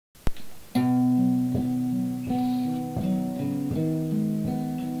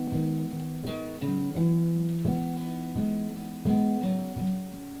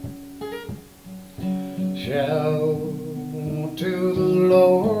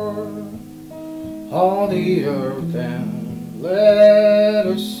all the earth, and let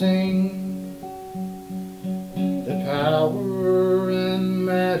us sing the power and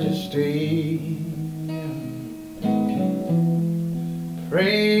majesty.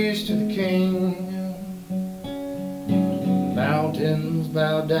 Praise to the King. Mountains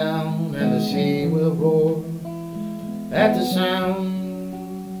bow down and the sea will roar at the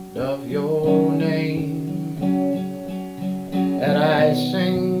sound of your name. And I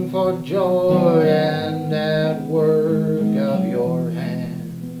sing for joy and at work of your hand.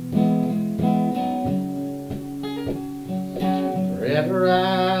 Forever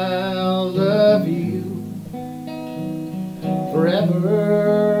I'll love you,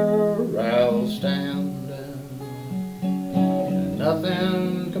 forever I'll stand.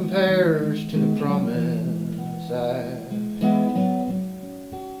 Nothing compares to the promise I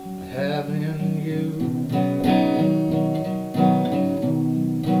have in you.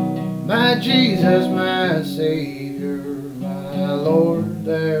 My Jesus, my Savior, my Lord,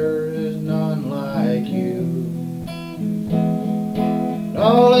 there is none like you.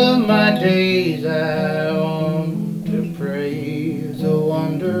 All of my days I want to praise the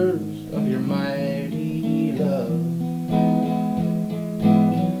wonders of your mighty love.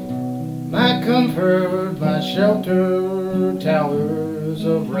 My comfort, my shelter, towers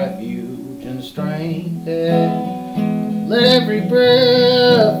of refuge and strength. Let every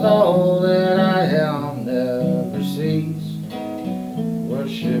breath, all that I am, never cease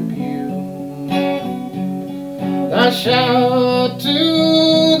worship you. I shout to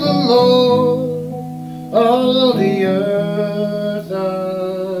the Lord, all the earth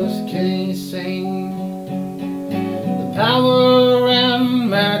us can sing the power and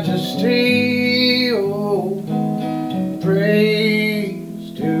majesty. Oh,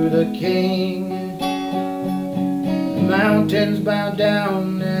 praise to the King. The mountains bow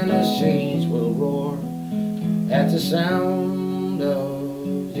down and the seas will roar at the sound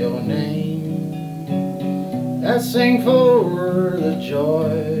of your name. I sing for the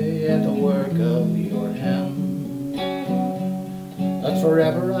joy at the work of your hand. That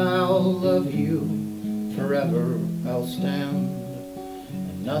forever I'll love you, forever I'll stand.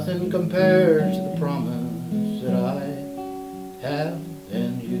 And nothing compares to the promise that I have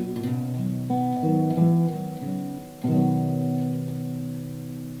in